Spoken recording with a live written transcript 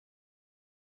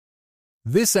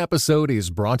This episode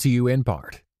is brought to you in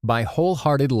part by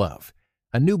Wholehearted Love,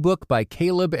 a new book by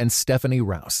Caleb and Stephanie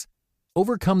Rouse.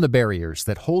 Overcome the barriers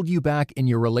that hold you back in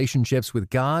your relationships with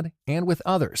God and with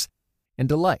others, and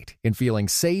delight in feeling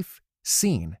safe,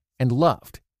 seen, and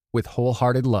loved with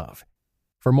Wholehearted Love.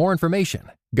 For more information,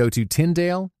 go to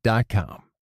Tyndale.com.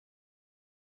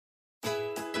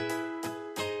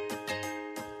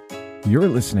 You're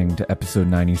listening to episode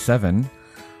 97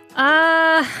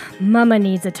 Mama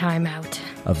needs a timeout.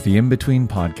 of the In Between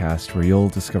podcast, where you'll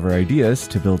discover ideas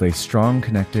to build a strong,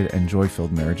 connected, and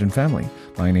joy-filled marriage and family.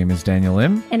 My name is Daniel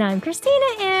M. And I'm Christina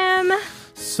M.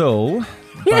 So,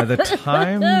 by the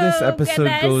time this episode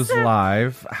goodness. goes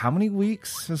live, how many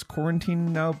weeks has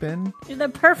quarantine now been? The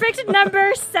perfect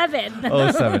number 7.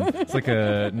 Oh, 7. It's like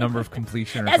a number of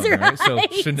completion or That's something, right? So,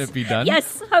 right. shouldn't it be done?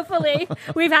 Yes, hopefully.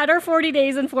 We've had our 40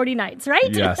 days and 40 nights,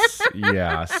 right? Yes,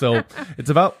 yeah. So it's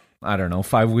about,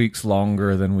 5 weeks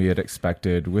longer than we had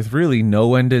expected, with really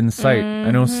no end in sight. I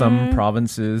know some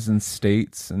provinces and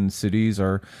states and cities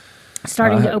are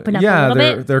Starting to open up a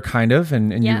little bit. They're kind of,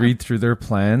 and you Yeah. read through their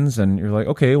plans and you're like,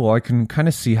 okay, well, I can kind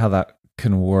of see how that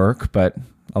can work, but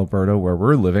Alberta, where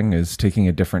we're living, is taking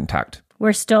a different tact.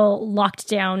 We're still locked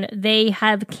down. They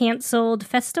have canceled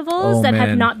festivals that have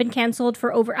man. not been canceled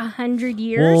for over 100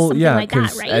 years. Well, something yeah, like that,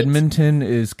 because right? Edmonton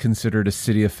is considered a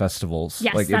city of festivals.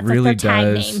 Yes, like it that's really like their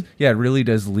tag does. name. Yeah, it really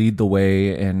does lead the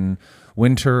way in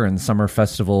winter and summer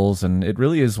festivals, and it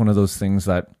really is one of those things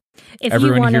that If you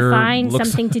everyone want to here find looks-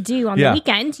 something to do on Yeah. the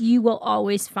weekend, you will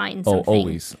always find Oh, something.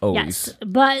 always. Yes,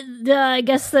 but I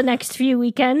guess the next few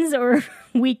weekends or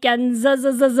weekends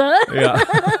Yeah.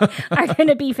 are going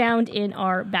to be found in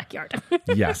our backyard.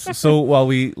 Yes. So while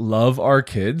we love our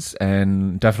kids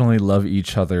and definitely love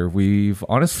each other, we've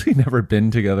honestly never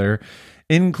been together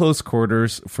in close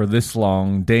quarters for this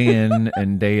long, day in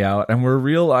and day out. And we're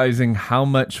realizing how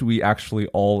much we actually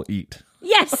all eat.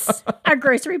 Yes, our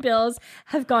grocery bills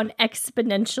have gone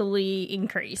exponentially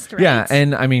increased, right? Yeah.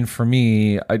 And I mean, for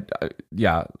me,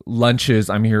 lunches,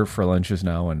 I'm here for lunches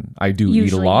now, and I do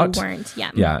Usually eat a lot. you weren't,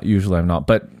 yeah. Yeah. Usually I'm not.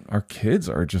 But our kids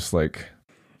are just like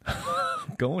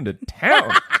going to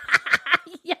town.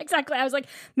 Yeah, exactly. I was like,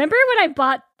 remember when I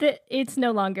bought it's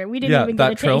no longer. We didn't Yeah. even get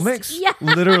That a trail taste. mix. Yeah,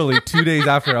 Literally 2 days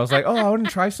after, I was like, oh, I want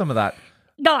to try some of that.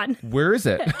 gone. Where is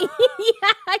it?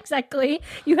 Yeah, exactly.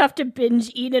 You have to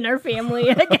binge eat in our family,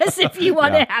 I guess, if you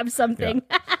want Yeah. to have something.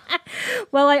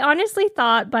 Well, I honestly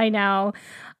thought by now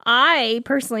I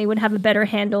personally would have a better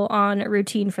handle on a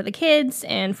routine for the kids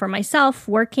and for myself,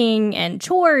 working and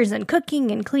chores and cooking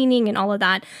and cleaning and all of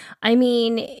that. I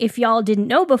mean, if y'all didn't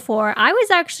know before, I was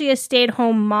actually a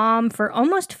stay-at-home mom for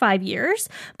almost 5 years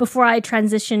before I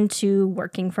transitioned to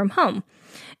working from home.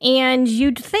 And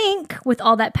you'd think with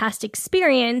all that past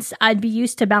experience, I'd be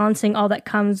used to balancing all that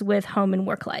comes with home and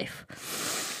work life.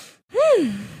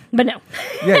 But no.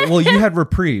 Yeah, well, you had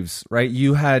reprieves, right?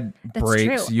 You had That's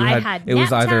breaks. true. You I had had it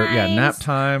was nap either times. nap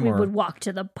time We or would walk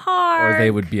to the park. they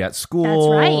would be at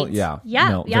school. That's right. Yeah. Yeah,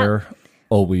 No, yeah. they're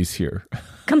always here.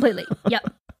 Completely.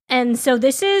 Yep. And so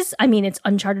this is, it's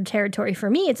uncharted territory for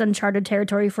me. It's uncharted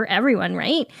territory for everyone,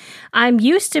 right? I'm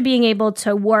used to being able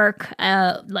to work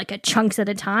like at chunks at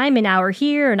a time, an hour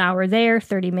here, an hour there,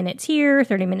 30 minutes here,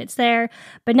 30 minutes there.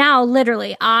 But now,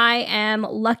 literally, I am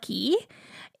lucky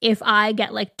if I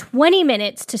get like 20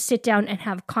 minutes to sit down and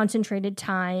have concentrated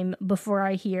time before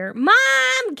I hear,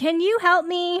 Mom, can you help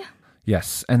me?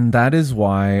 Yes, and that is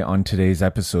why on today's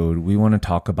episode, we want to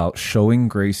talk about showing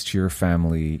grace to your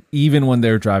family, even when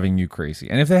they're driving you crazy.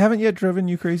 And if they haven't yet driven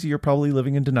you crazy, you're probably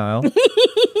living in denial,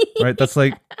 right? That's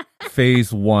like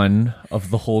phase 1 of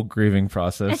the whole grieving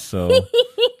process. So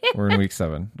we're in week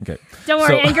 7. Okay. Don't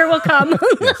worry, anger will come.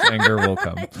 Yes, anger will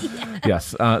come.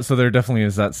 Yes. So there definitely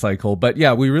is that cycle. But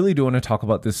yeah, we really do want to talk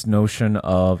about this notion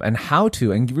of and how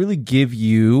to, and really give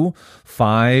you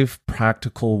 5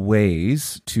 practical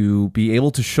ways to be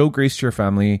able to show grace to your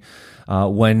family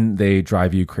when they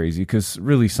drive you crazy. Because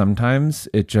really, sometimes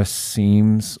it just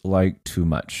seems like too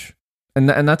much. And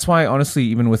that's why, honestly,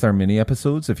 even with our mini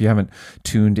episodes, if you haven't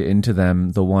tuned into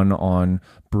them, the one on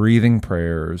breathing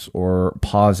prayers or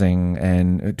pausing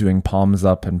and doing palms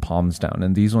up and palms down.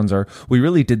 And these ones we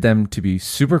really did them to be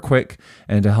super quick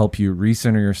and to help you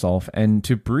recenter yourself and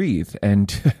to breathe.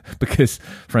 And because,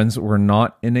 friends, we're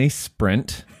not in a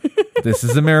sprint. This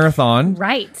is a marathon.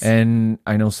 Right. And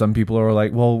I know some people are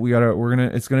like, well,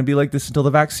 it's going to be like this until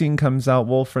the vaccine comes out.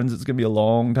 Well, friends, it's going to be a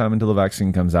long time until the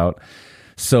vaccine comes out.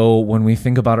 So when we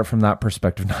think about it from that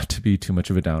perspective, not to be too much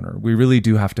of a downer, we really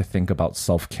do have to think about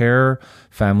self-care,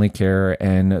 family care,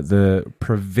 and the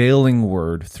prevailing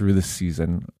word through the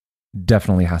season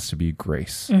definitely has to be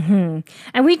grace. And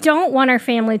we don't want our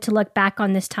family to look back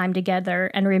on this time together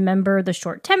and remember the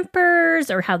short tempers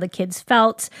or how the kids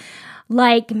felt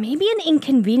like maybe an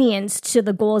inconvenience to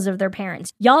the goals of their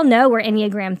parents. Y'all know we're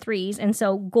Enneagram 3s, and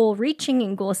so goal reaching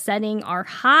and goal setting are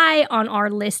high on our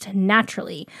list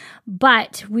naturally.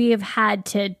 But we have had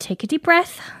to take a deep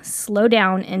breath, slow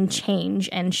down, and change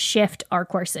and shift our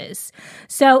courses.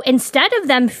 So instead of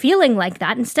them feeling like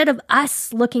that, instead of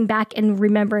us looking back and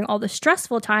remembering all the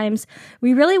stressful times,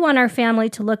 we really want our family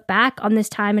to look back on this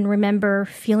time and remember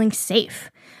feeling safe.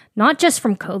 Not just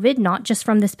from COVID, not just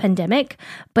from this pandemic,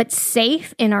 but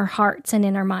safe in our hearts and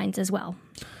in our minds as well.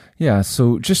 Yeah,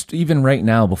 so just even right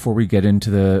now, before we get into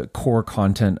the core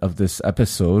content of this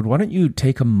episode, why don't you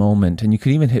take a moment, and you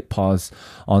could even hit pause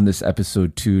on this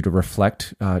episode too to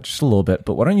reflect just a little bit,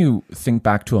 but why don't you think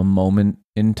back to a moment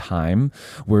in time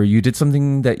where you did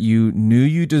something that you knew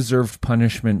you deserved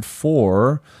punishment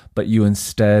for, but you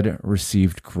instead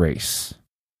received grace.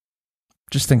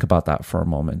 Just think about that for a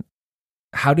moment.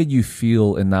 How did you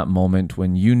feel in that moment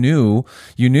when you knew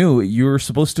you were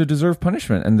supposed to deserve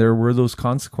punishment and there were those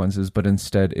consequences, but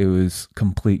instead it was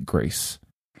complete grace?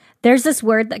 There's this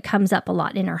word that comes up a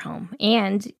lot in our home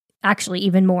and actually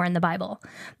even more in the Bible.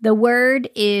 The word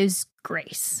is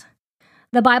grace.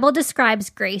 The Bible describes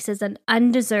grace as an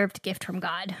undeserved gift from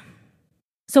God.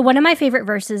 So one of my favorite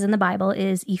verses in the Bible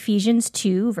is Ephesians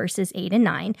 2, verses 8 and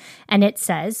 9, and it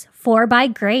says, "For by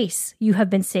grace you have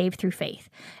been saved through faith,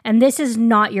 and this is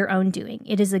not your own doing.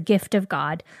 It is a gift of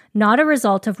God, not a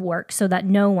result of work, so that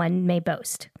no one may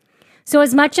boast." So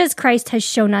as much as Christ has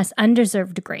shown us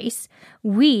undeserved grace,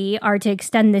 we are to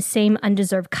extend this same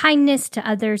undeserved kindness to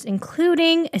others,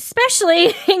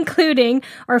 especially including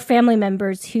our family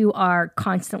members who are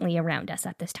constantly around us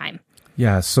at this time.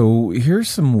 Yeah, so here's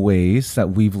some ways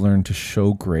that we've learned to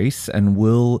show grace, and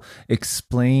we'll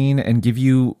explain and give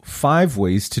you 5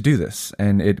 ways to do this.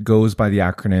 And it goes by the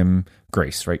acronym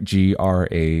GRACE, right?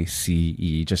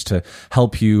 GRACE, just to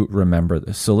help you remember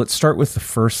this. So let's start with the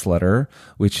first letter,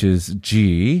 which is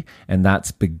G, and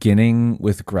that's beginning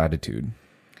with gratitude.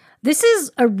 This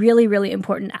is a really, really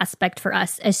important aspect for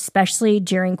us, especially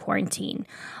during quarantine.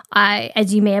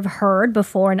 As you may have heard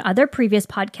before in other previous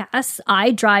podcasts, I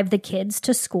drive the kids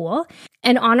to school.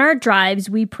 And on our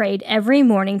drives, we prayed every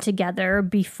morning together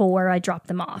before I dropped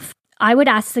them off. I would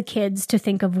ask the kids to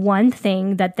think of one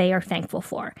thing that they are thankful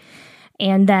for.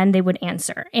 And then they would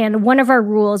answer. And one of our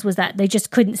rules was that they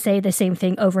just couldn't say the same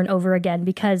thing over and over again,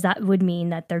 because that would mean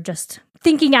that they're just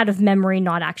thinking out of memory,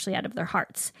 not actually out of their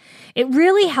hearts. It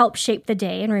really helped shape the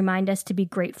day and remind us to be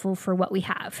grateful for what we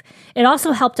have. It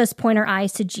also helped us point our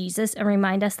eyes to Jesus and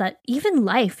remind us that even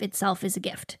life itself is a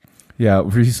gift. Yeah,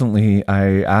 recently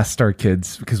I asked our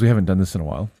kids, because we haven't done this in a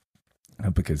while,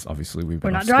 because obviously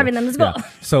we're not driving them to school. Yeah.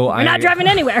 So we're not driving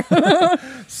anywhere.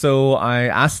 So I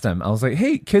asked them, I was like,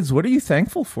 "Hey kids, what are you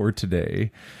thankful for today?"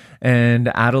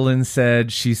 And Adeline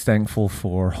said she's thankful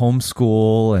for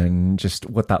homeschool and just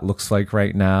what that looks like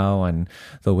right now, and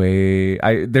the way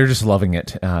they're just loving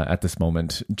it at this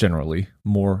moment, generally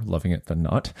more loving it than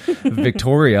not.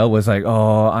 Victoria was like,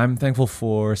 "Oh, I'm thankful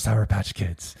for Sour Patch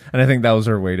Kids." And I think that was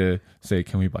her way to say,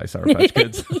 "Can we buy Sour Patch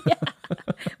Kids?" Yeah.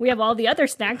 We have all the other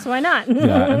snacks. Why not?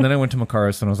 Yeah. And then I went to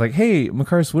Makaris and I was like, "Hey,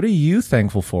 Makaris, what are you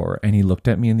thankful for?" And he looked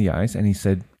at me in the eyes and he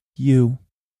said, "You.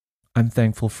 I'm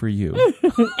thankful for you."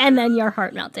 And then your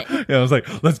heart melted. Yeah, I was like,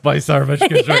 "Let's buy Sour Patch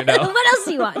Kids right now." What else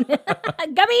do you want?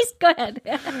 Gummies? Go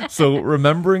ahead. So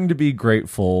remembering to be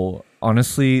grateful,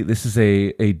 honestly, this is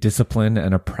a discipline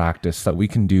and a practice that we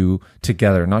can do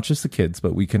together, not just the kids,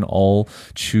 but we can all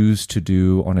choose to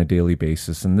do on a daily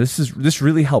basis. And this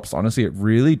really helps. Honestly, it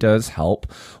really does help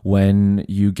when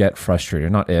you get frustrated.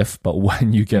 Not if, but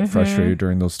when you get frustrated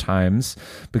during those times,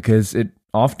 because it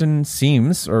often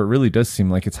seems, or it really does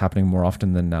seem like it's happening more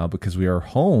often than now, because we are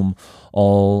home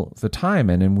all the time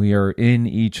and we are in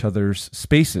each other's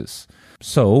spaces.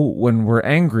 So when we're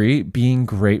angry, being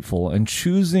grateful and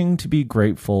choosing to be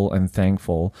grateful and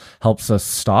thankful helps us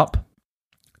stop,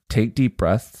 take deep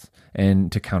breaths,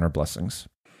 and to count our blessings.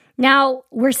 Now,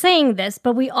 we're saying this,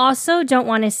 but we also don't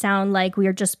want to sound like we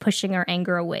are just pushing our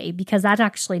anger away, because that's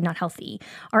actually not healthy.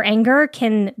 Our anger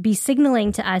can be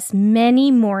signaling to us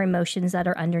many more emotions that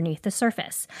are underneath the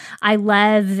surface. I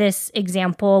love this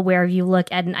example where you look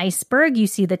at an iceberg, you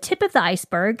see the tip of the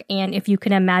iceberg, and if you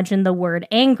can imagine the word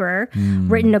anger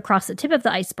written across the tip of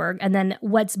the iceberg, and then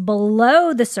what's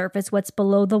below the surface, what's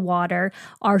below the water,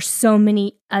 are so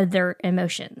many other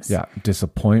emotions. Yeah,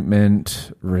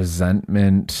 disappointment,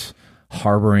 resentment,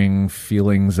 harboring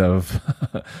feelings of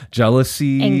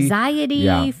jealousy,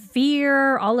 anxiety,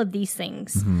 fear, all of these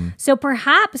things. So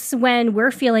perhaps when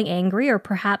we're feeling angry, or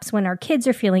perhaps when our kids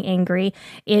are feeling angry,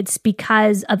 it's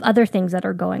because of other things that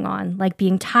are going on, like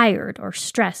being tired or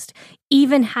stressed,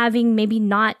 even having maybe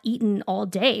not eaten all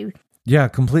day. Yeah,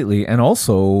 completely. And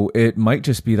also, it might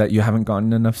just be that you haven't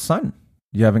gotten enough sun.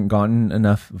 You haven't gotten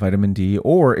enough vitamin D,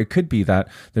 or it could be that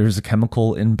there's a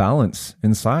chemical imbalance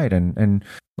inside. And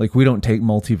like, we don't take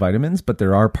multivitamins, but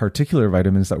there are particular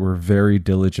vitamins that we're very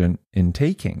diligent in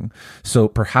taking. So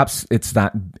perhaps it's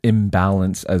that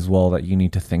imbalance as well that you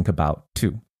need to think about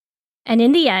too. And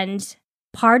in the end,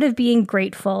 part of being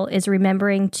grateful is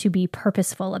remembering to be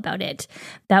purposeful about it,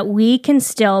 that we can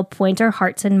still point our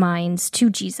hearts and minds to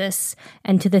Jesus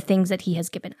and to the things that he has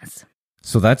given us.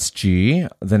 So that's G.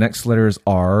 The next letter is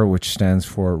R, which stands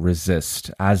for resist,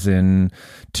 as in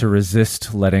to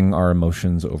resist letting our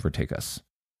emotions overtake us.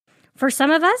 For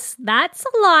some of us, that's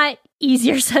a lot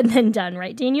easier said than done,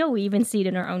 right, Daniel? We even see it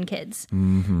in our own kids.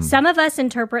 Some of us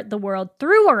interpret the world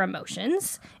through our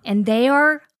emotions, and they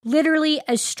are literally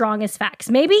as strong as facts,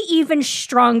 maybe even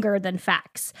stronger than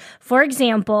facts. For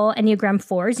example, Enneagram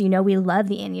 4s, you know we love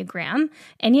the Enneagram.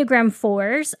 Enneagram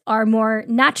 4s are more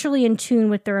naturally in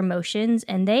tune with their emotions,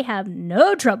 and they have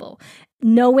no trouble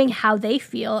knowing how they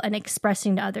feel and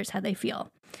expressing to others how they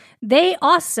feel. They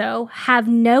also have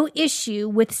no issue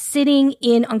with sitting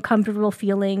in uncomfortable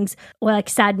feelings like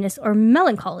sadness or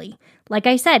melancholy. Like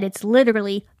I said, it's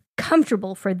literally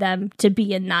comfortable for them to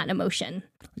be in that emotion.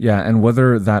 Yeah, and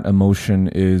whether that emotion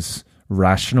is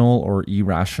rational or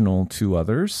irrational to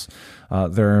others,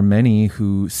 there are many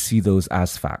who see those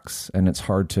as facts, and it's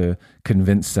hard to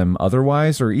convince them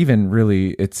otherwise, or even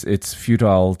really it's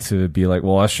futile to be like,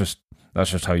 well, that's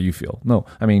just how you feel. No,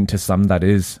 I mean, to some that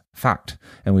is fact,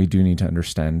 and we do need to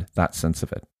understand that sense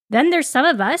of it. Then there's some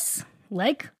of us,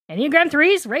 like Enneagram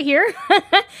 3s right here,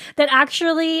 that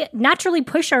actually naturally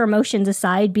push our emotions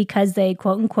aside because they,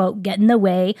 quote unquote, get in the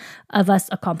way of us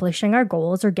accomplishing our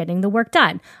goals or getting the work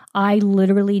done. I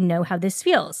literally know how this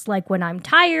feels. Like when I'm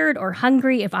tired or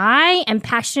hungry, if I am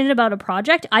passionate about a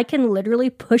project, I can literally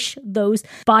push those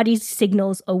body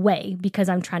signals away because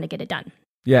I'm trying to get it done.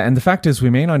 Yeah, and the fact is we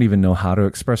may not even know how to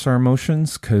express our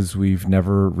emotions because we've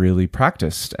never really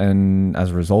practiced. And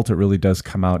as a result, it really does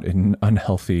come out in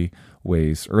unhealthy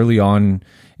ways. Early on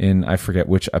in, I forget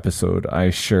which episode,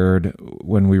 I shared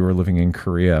when we were living in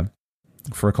Korea.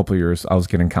 For a couple of years, I was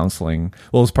getting counseling.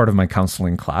 Well, it was part of my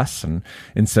counseling class. And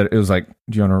instead, it was like,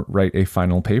 do you want to write a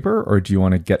final paper or do you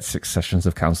want to get 6 sessions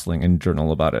of counseling and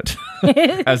journal about it?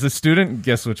 As a student,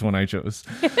 guess which one I chose.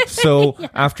 So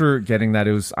after getting that,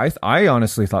 it was I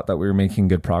honestly thought that we were making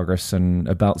good progress. And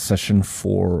about session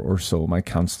 4 or so, my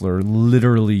counselor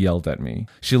literally yelled at me.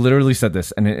 She literally said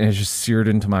this, and it just seared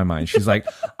into my mind. She's like,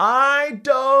 I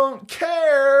don't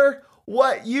care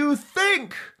what you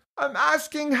think. I'm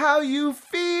asking how you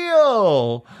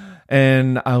feel.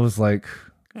 And I was like,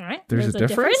 all right, there's a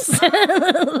difference.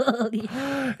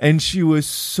 And she was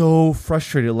so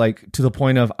frustrated, like to the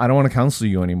point of, I don't want to counsel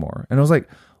you anymore. And I was like,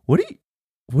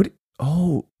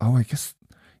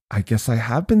 I guess I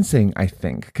have been saying, I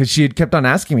think, because she had kept on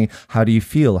asking me, how do you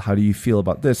feel? How do you feel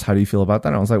about this? How do you feel about that?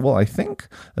 And I was like, well, I think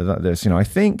that this, I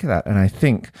think that, and I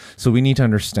think. So we need to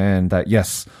understand that,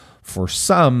 yes, for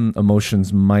some,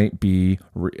 emotions might be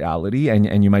reality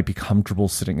and you might be comfortable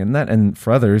sitting in that. And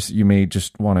for others, you may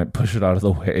just want to push it out of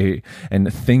the way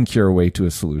and think your way to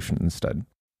a solution instead.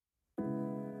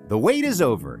 The wait is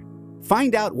over.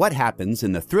 Find out what happens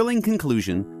in the thrilling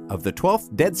conclusion of the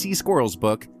 12th Dead Sea Squirrels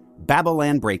book,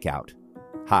 Babylon Breakout.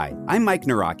 Hi, I'm Mike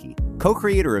Naraki,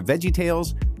 co-creator of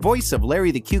VeggieTales, voice of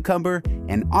Larry the Cucumber,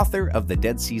 and author of The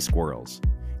Dead Sea Squirrels.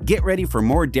 Get ready for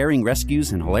more daring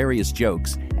rescues and hilarious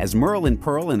jokes as Merle and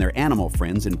Pearl and their animal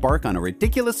friends embark on a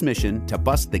ridiculous mission to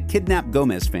bust the kidnapped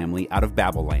Gomez family out of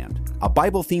Babylon, a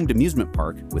Bible-themed amusement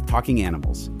park with talking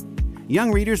animals.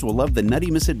 Young readers will love the nutty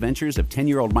misadventures of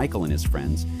 10-year-old Michael and his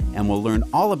friends and will learn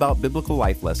all about biblical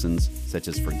life lessons such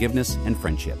as forgiveness and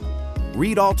friendship.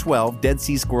 Read all 12 Dead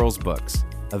Sea Squirrels books.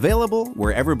 Available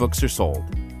wherever books are sold.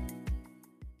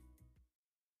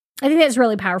 I think that's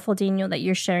really powerful, Daniel, that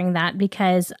you're sharing that,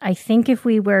 because I think if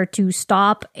we were to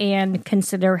stop and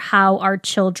consider how our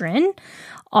children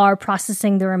are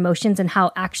processing their emotions and how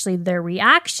actually their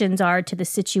reactions are to the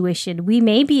situation, we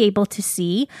may be able to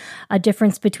see a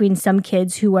difference between some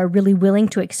kids who are really willing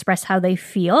to express how they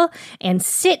feel and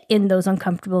sit in those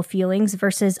uncomfortable feelings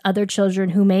versus other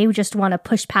children who may just want to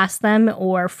push past them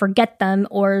or forget them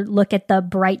or look at the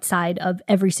bright side of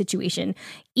every situation,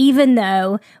 even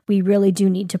though we really do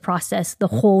need to process the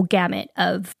whole gamut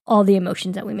of all the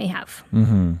emotions that we may have.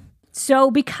 Mm-hmm.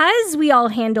 So because we all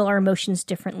handle our emotions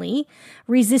differently,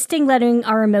 resisting letting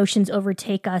our emotions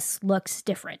overtake us looks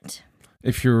different.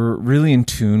 If you're really in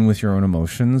tune with your own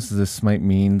emotions, this might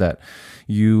mean that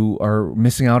you are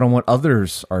missing out on what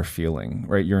others are feeling,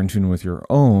 right? You're in tune with your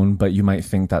own, but you might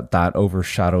think that that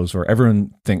overshadows, or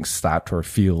everyone thinks that or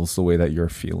feels the way that you're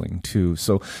feeling too.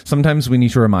 So sometimes we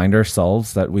need to remind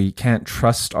ourselves that we can't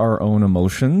trust our own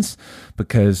emotions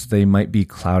because they might be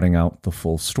clouding out the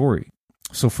full story.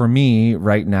 So for me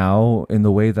right now, in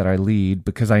the way that I lead,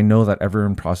 because I know that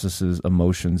everyone processes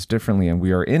emotions differently, and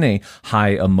we are in a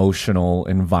high emotional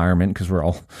environment because we're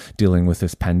all dealing with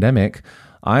this pandemic,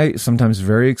 I sometimes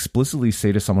very explicitly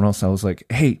say to someone else, I was like,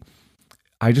 hey,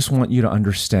 I just want you to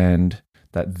understand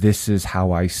that this is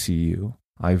how I see you.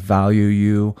 I value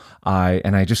you.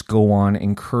 And I just go on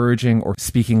encouraging or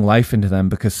speaking life into them,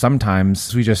 because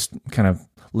sometimes we just kind of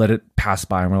let it pass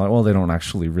by and we're like, well, they don't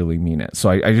actually really mean it. So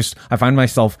I find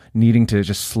myself needing to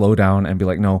just slow down and be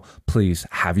like, no, please,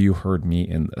 have you heard me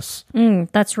in this?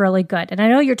 That's really good. And I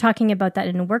know you're talking about that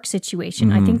in a work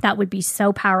situation. I think that would be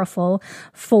so powerful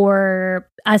for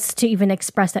us to even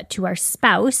express that to our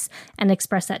spouse and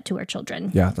express that to our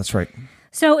children. Yeah, that's right.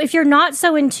 So if you're not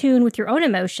so in tune with your own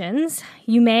emotions,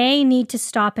 you may need to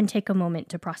stop and take a moment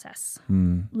to process.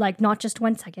 Like not just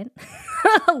 1 second,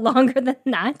 longer than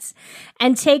that.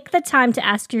 And take the time to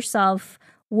ask yourself,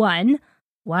 1,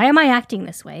 why am I acting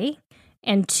this way?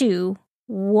 And 2,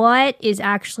 what is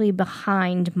actually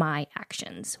behind my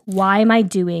actions? Why am I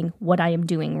doing what I am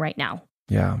doing right now?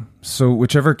 Yeah. So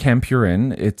whichever camp you're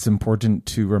in, it's important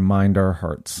to remind our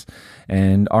hearts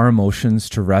and our emotions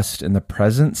to rest in the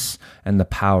presence and the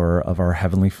power of our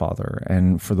Heavenly Father,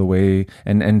 and for the way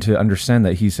and to understand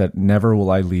that He said, never will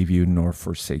I leave you nor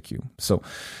forsake you. So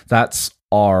that's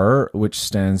R, which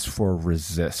stands for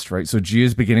resist, right? So G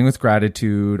is beginning with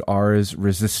gratitude, R is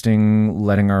resisting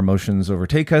letting our emotions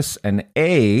overtake us, and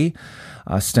A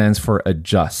stands for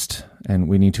adjust, and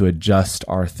we need to adjust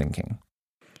our thinking.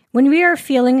 When we are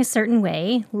feeling a certain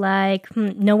way, like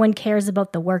no one cares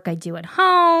about the work I do at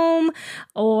home,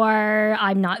 or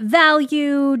I'm not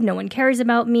valued, no one cares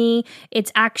about me,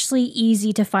 it's actually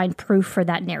easy to find proof for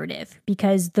that narrative,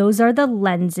 because those are the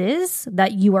lenses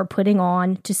that you are putting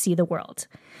on to see the world.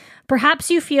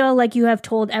 Perhaps you feel like you have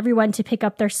told everyone to pick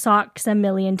up their socks a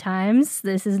million times.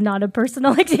 This is not a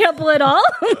personal example at all.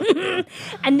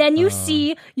 And then you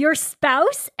see your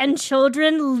spouse and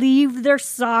children leave their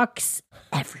socks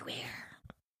everywhere.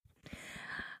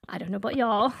 I don't know about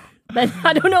y'all, but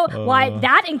I don't know why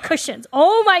that and cushions.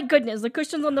 Oh my goodness, the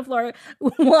cushions on the floor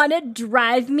want to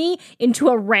drive me into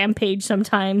a rampage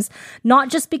sometimes. Not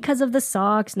just because of the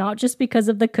socks, not just because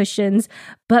of the cushions,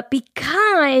 but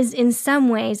because in some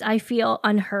ways I feel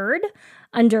unheard,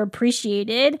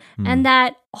 underappreciated, and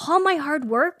that all my hard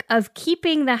work of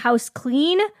keeping the house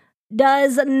clean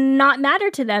does not matter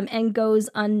to them and goes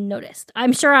unnoticed.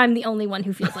 I'm sure I'm the only one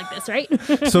who feels like this, right?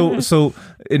 So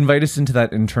invite us into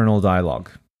that internal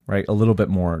dialogue, right? A little bit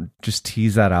more. Just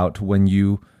tease that out when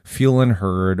you feel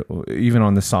unheard, even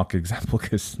on the sock example,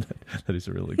 because that is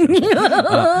a really good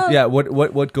one. Yeah,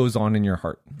 what goes on in your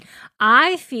heart?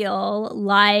 I feel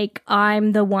like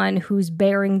I'm the one who's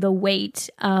bearing the weight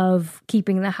of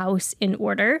keeping the house in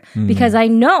order, because I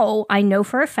know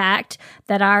for a fact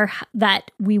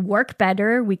that we work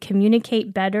better, we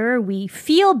communicate better, we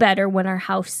feel better when our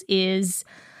house is,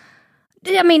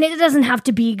 I mean, it doesn't have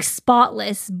to be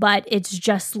spotless, but it's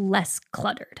just less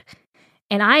cluttered.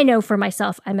 And I know for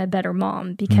myself, I'm a better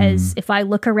mom, because if I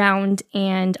look around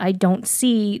and I don't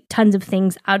see tons of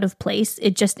things out of place,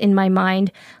 it just in my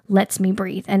mind lets me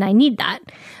breathe. And I need that.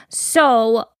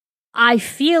 So I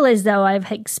feel as though I've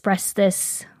expressed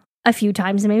this a few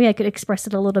times, and maybe I could express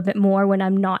it a little bit more when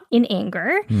I'm not in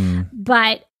anger.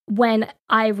 But when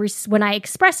I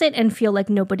express it and feel like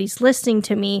nobody's listening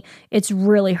to me, it's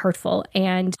really hurtful.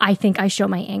 And I think I show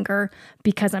my anger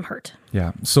because I'm hurt.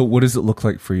 Yeah. So what does it look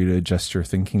like for you to adjust your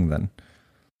thinking then?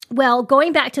 Well,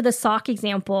 going back to the sock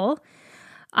example,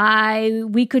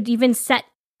 we could even set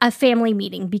a family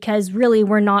meeting, because really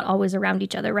we're not always around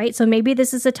each other, right? So maybe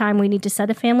this is a time we need to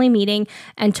set a family meeting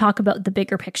and talk about the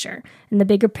bigger picture. And the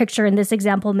bigger picture in this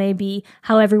example may be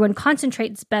how everyone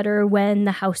concentrates better when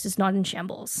the house is not in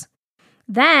shambles.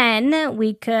 Then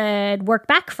we could work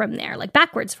back from there, like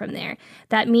backwards from there.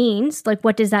 That means, like,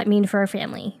 what does that mean for our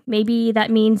family? Maybe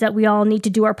that means that we all need to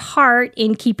do our part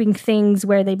in keeping things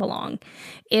where they belong.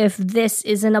 If this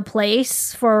isn't a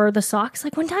place for the socks,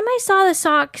 like one time I saw the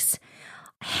socks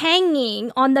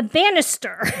hanging on the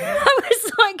banister. I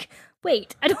was like,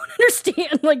 wait, I don't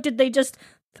understand. Like, did they just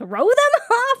throw them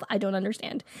off? I don't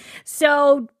understand.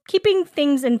 So keeping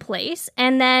things in place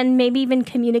and then maybe even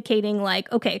communicating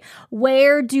like, okay,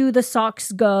 where do the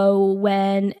socks go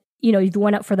when you've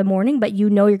went out for the morning, but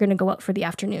you're going to go out for the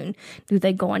afternoon? Do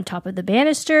they go on top of the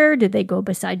banister? Do they go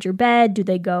beside your bed? Do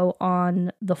they go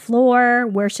on the floor?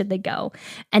 Where should they go?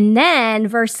 And then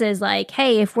versus like,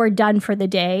 hey, if we're done for the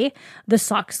day, the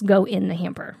socks go in the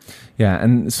hamper. Yeah.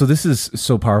 And so this is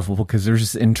so powerful because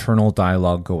there's this internal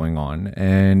dialogue going on.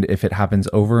 And if it happens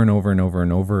over and over and over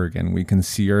and over again, we can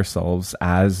see ourselves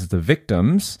as the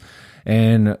victims.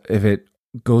 And if it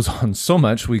goes on so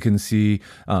much, we can see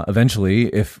eventually,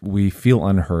 if we feel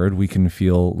unheard, we can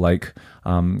feel like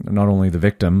not only the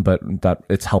victim, but that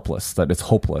it's helpless, that it's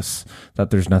hopeless, that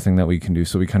there's nothing that we can do.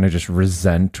 So we kind of just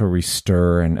resent or we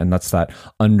stir, and that's that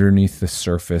underneath the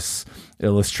surface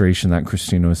illustration that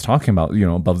Christina was talking about.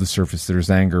 Above the surface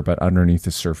there's anger, but underneath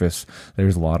the surface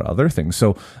there's a lot of other things.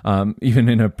 So even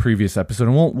in a previous episode,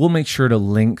 and we'll make sure to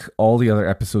link all the other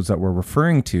episodes that we're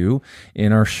referring to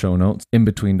in our show notes,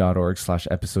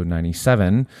 inbetween.org/episode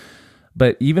 97.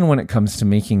 But even when it comes to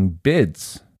making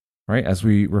bids, right, as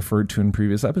we referred to in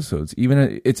previous episodes,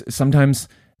 even it's sometimes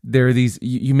there are these,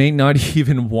 you may not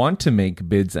even want to make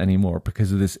bids anymore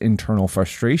because of this internal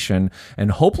frustration and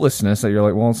hopelessness that you're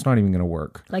like, well, it's not even going to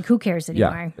work. Like, who cares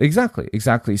anymore? Yeah,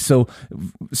 exactly. So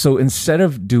instead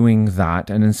of doing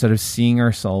that, and instead of seeing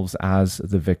ourselves as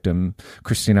the victim,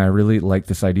 Christina, I really like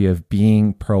this idea of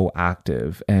being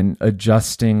proactive and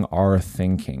adjusting our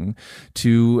thinking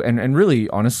to, and really,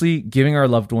 honestly, giving our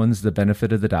loved ones the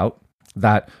benefit of the doubt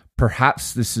that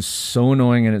perhaps this is so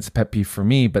annoying and it's a pet peeve for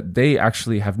me, but they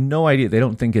actually have no idea. They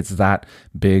don't think it's that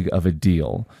big of a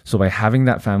deal. So by having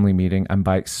that family meeting and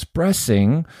by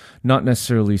expressing, not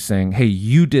necessarily saying, hey,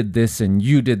 you did this and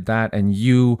you did that and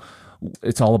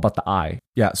it's all about the I.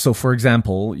 Yeah. So for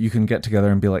example, you can get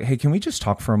together and be like, hey, can we just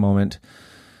talk for a moment?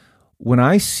 When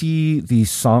I see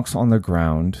these socks on the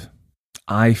ground,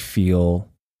 I feel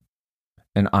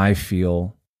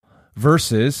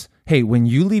versus, hey, when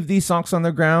you leave these socks on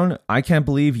the ground, I can't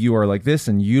believe you are like this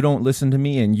and you don't listen to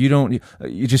me and you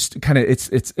just kind of,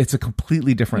 it's a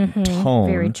completely different tone.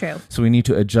 Very true. So we need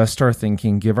to adjust our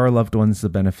thinking, give our loved ones the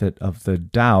benefit of the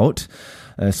doubt,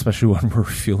 especially when we're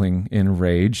feeling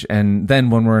enraged. And then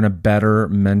when we're in a better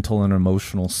mental and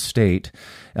emotional state,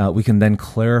 we can then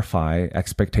clarify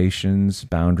expectations,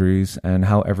 boundaries, and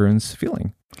how everyone's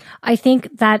feeling. I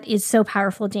think that is so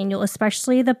powerful, Daniel,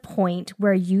 especially the point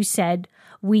where you said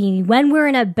when we're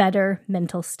in a better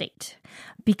mental state.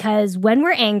 Because when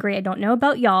we're angry, I don't know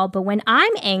about y'all, but when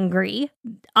I'm angry,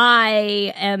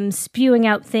 I am spewing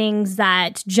out things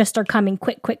that just are coming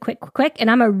quick.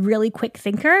 And I'm a really quick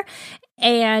thinker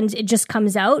and it just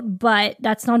comes out, but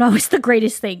that's not always the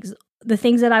greatest things. The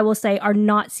things that I will say are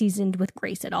not seasoned with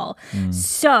grace at all.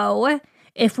 So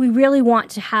if we really want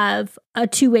to have a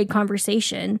two-way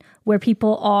conversation where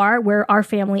where our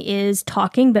family is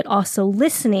talking, but also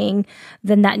listening,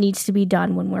 then that needs to be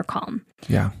done when we're calm.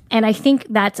 Yeah. And I think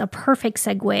that's a perfect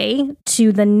segue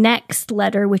to the next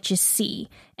letter, which is C,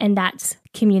 and that's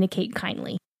communicate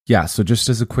kindly. Yeah. So just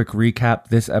as a quick recap,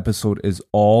 this episode is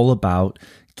all about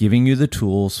giving you the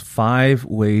tools, 5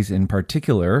 ways in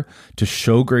particular to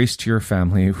show grace to your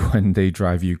family when they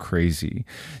drive you crazy.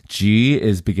 G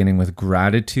is beginning with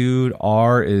gratitude.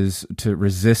 R is to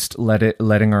resist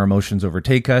letting our emotions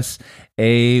overtake us.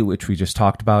 A, which we just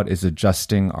talked about, is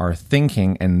adjusting our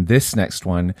thinking. And this next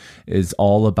one is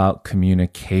all about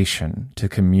communication, to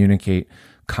communicate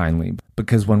kindly.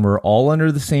 Because when we're all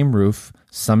under the same roof,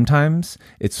 sometimes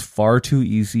it's far too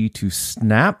easy to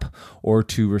snap or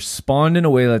to respond in a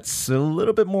way that's a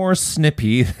little bit more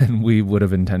snippy than we would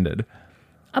have intended.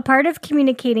 A part of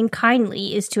communicating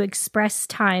kindly is to express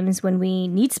times when we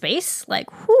need space,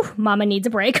 like, whew, mama needs a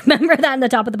break. Remember that in the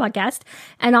top of the podcast.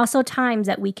 And also times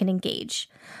that we can engage.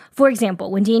 For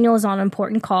example, when Daniel is on an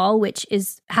important call, which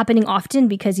is happening often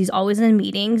because he's always in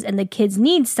meetings and the kids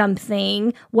need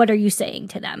something, what are you saying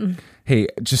to them? Hey,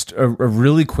 just a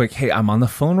really quick, hey, I'm on the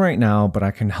phone right now, but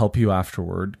I can help you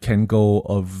afterward, can go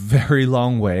a very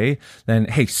long way. Then,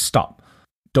 hey, stop.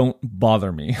 Don't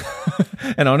bother me.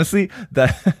 And honestly,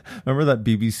 remember that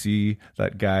BBC,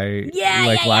 that guy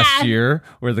last year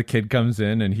where the kid comes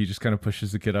in and he just kind of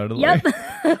pushes the kid out of the way?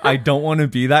 I don't want to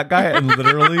be that guy. And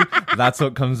literally that's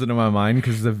what comes into my mind,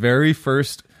 because the very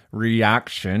first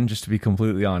reaction, just to be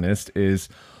completely honest, is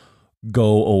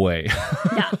go away.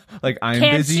 Yeah. Like, I'm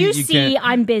busy. You see,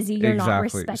 I'm busy. You're not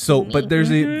respecting me. But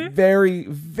there's a very,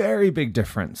 very big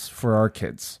difference for our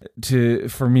kids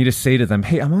for me to say to them,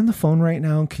 hey, I'm on the phone right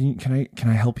now. Can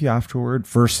I help you afterward?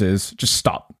 Versus just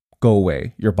stop. go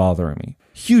away. You're bothering me.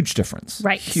 Huge difference.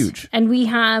 Right. Huge. And we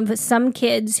have some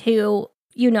kids who,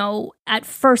 at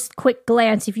first quick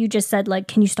glance, if you just said like,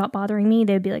 can you stop bothering me?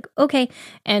 They'd be like, okay,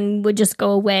 and would just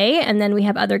go away. And then we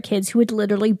have other kids who would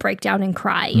literally break down and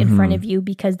cry in front of you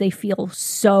because they feel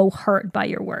so hurt by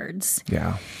your words.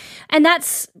 Yeah. And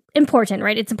that's important,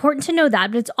 right? It's important to know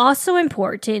that, but it's also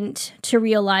important to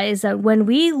realize that when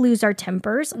we lose our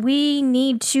tempers, we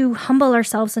need to humble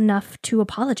ourselves enough to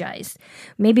apologize.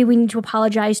 Maybe we need to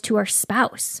apologize to our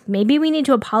spouse. Maybe we need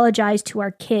to apologize to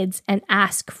our kids and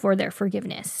ask for their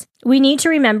forgiveness. We need to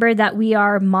remember that we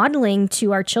are modeling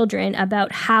to our children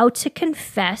about how to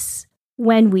confess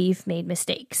when we've made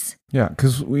mistakes. Yeah,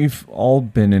 because we've all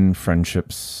been in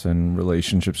friendships and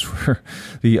relationships where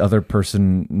the other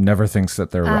person never thinks that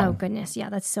they're wrong. Oh, goodness. Yeah,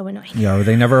 that's so annoying. Yeah, or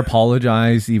they never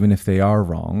apologize even if they are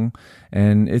wrong.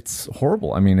 And it's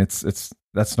horrible. I mean,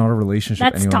 that's not a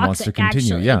relationship That's anyone wants to toxic,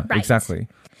 continue. actually. Yeah, Right. exactly.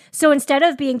 So instead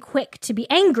of being quick to be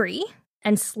angry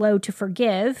and slow to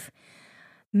forgive,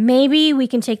 maybe we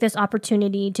can take this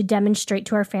opportunity to demonstrate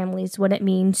to our families what it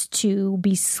means to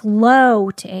be slow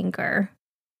to anger,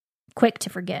 quick to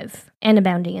forgive, and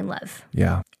abounding in love.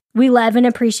 Yeah. We love and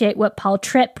appreciate what Paul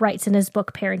Tripp writes in his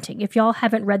book, Parenting. If y'all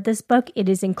haven't read this book, it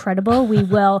is incredible. We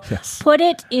will Yes. put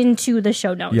it into the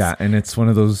show notes. Yeah, and it's one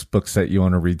of those books that you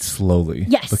want to read slowly.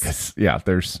 Yes. Because,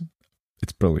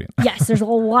 it's brilliant. Yes, there's a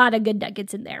lot of good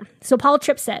nuggets in there. So Paul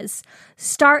Tripp says,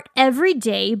 start every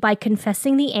day by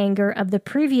confessing the anger of the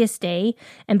previous day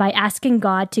and by asking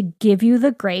God to give you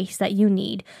the grace that you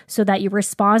need so that your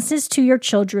responses to your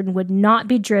children would not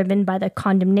be driven by the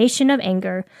condemnation of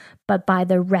anger, but by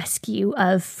the rescue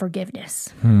of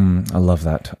forgiveness. I love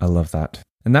that. I love that.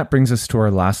 And that brings us to our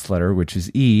last letter, which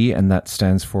is E, and that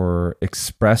stands for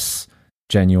express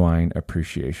genuine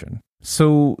appreciation.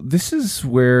 So this is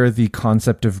where the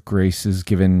concept of grace is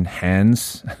given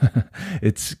hands,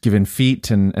 it's given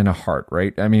feet and a heart,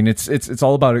 right? I mean, it's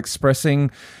all about expressing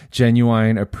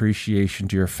genuine appreciation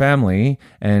to your family,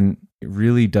 and it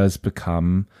really does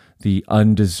become the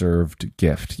undeserved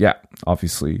gift. Yeah,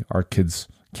 obviously, our kids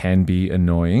can be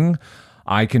annoying.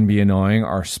 I can be annoying.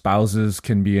 Our spouses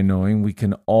can be annoying. We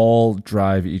can all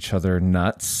drive each other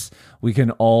nuts. We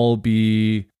can all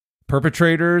be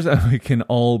perpetrators, and we can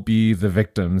all be the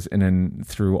victims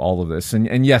through all of this.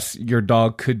 And yes, your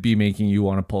dog could be making you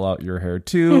want to pull out your hair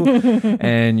too,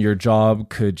 and your job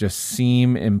could just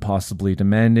seem impossibly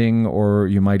demanding, or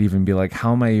you might even be like,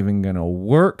 how am I even going to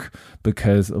work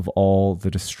because of all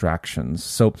the distractions?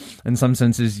 So in some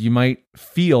senses, you might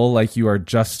feel like you are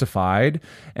justified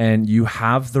and you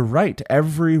have the right,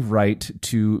 every right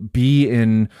to be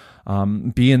in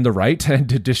the right and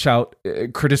to dish out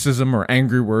criticism or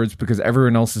angry words because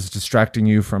everyone else is distracting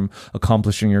you from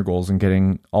accomplishing your goals and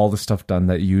getting all the stuff done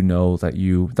that you know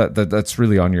that's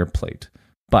really on your plate.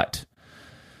 But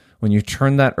when you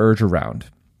turn that urge around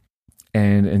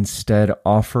and instead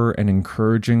offer an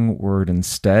encouraging word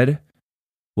instead,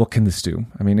 what can this do?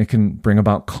 I mean, it can bring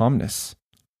about calmness.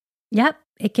 Yep,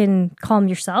 it can calm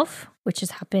yourself, which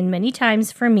has happened many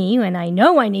times for me when I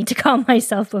know I need to calm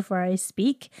myself before I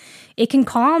speak. It can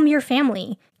calm your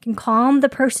family. It can calm the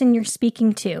person you're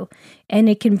speaking to, and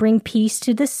it can bring peace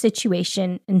to the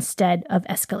situation instead of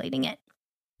escalating it.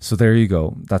 So there you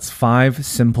go. That's 5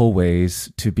 simple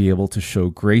ways to be able to show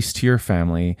grace to your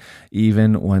family,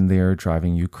 even when they are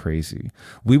driving you crazy.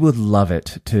 We would love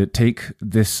it to take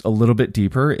this a little bit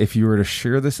deeper if you were to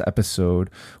share this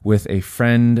episode with a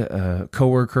friend, a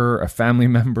coworker, a family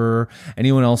member,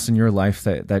 anyone else in your life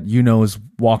that you know is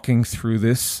walking through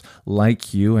this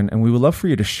like you. And we would love for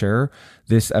you to share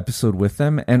this episode with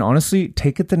them, and honestly,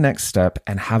 take it the next step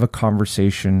and have a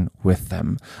conversation with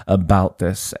them about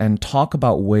this and talk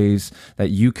about ways that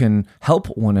you can help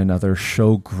one another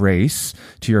show grace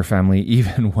to your family,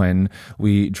 even when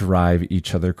we drive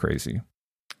each other crazy.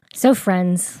 So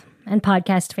friends and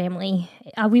podcast family,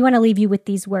 we want to leave you with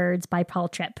these words by Paul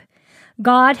Tripp.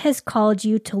 God has called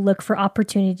you to look for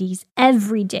opportunities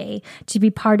every day to be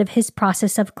part of his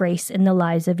process of grace in the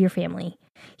lives of your family.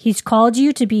 He's called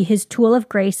you to be his tool of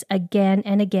grace again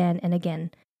and again and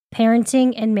again.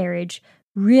 Parenting and marriage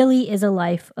really is a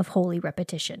life of holy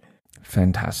repetition.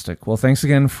 Fantastic. Well, thanks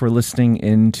again for listening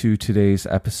into today's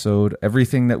episode.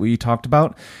 Everything that we talked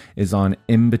about is on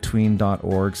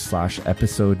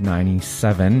inbetween.org/episode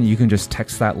 97. You can just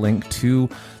text that link to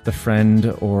the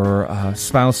friend or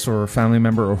spouse or family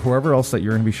member or whoever else that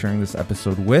you're going to be sharing this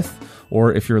episode with,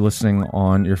 Or if you're listening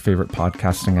on your favorite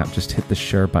podcasting app, just hit the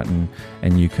share button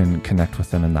and you can connect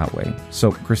with them in that way.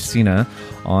 So, Christina,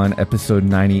 on episode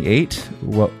 98,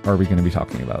 what are we going to be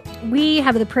talking about? We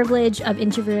have the privilege of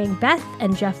interviewing Beth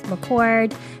and Jeff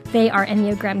McCord. They are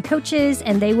Enneagram coaches,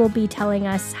 and they will be telling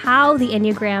us how the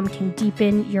Enneagram can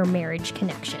deepen your marriage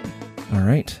connection. All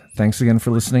right. Thanks again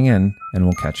for listening in, and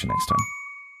we'll catch you next time.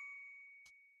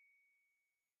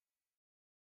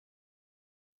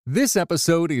 This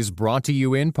episode is brought to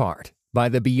you in part by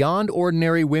the Beyond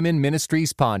Ordinary Women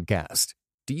Ministries podcast.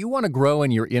 Do you want to grow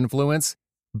in your influence?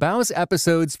 Bow's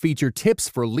episodes feature tips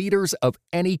for leaders of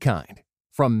any kind,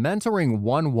 from mentoring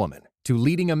one woman to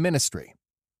leading a ministry.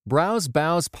 Browse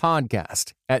Bow's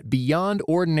podcast at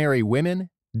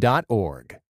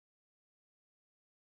beyondordinarywomen.org.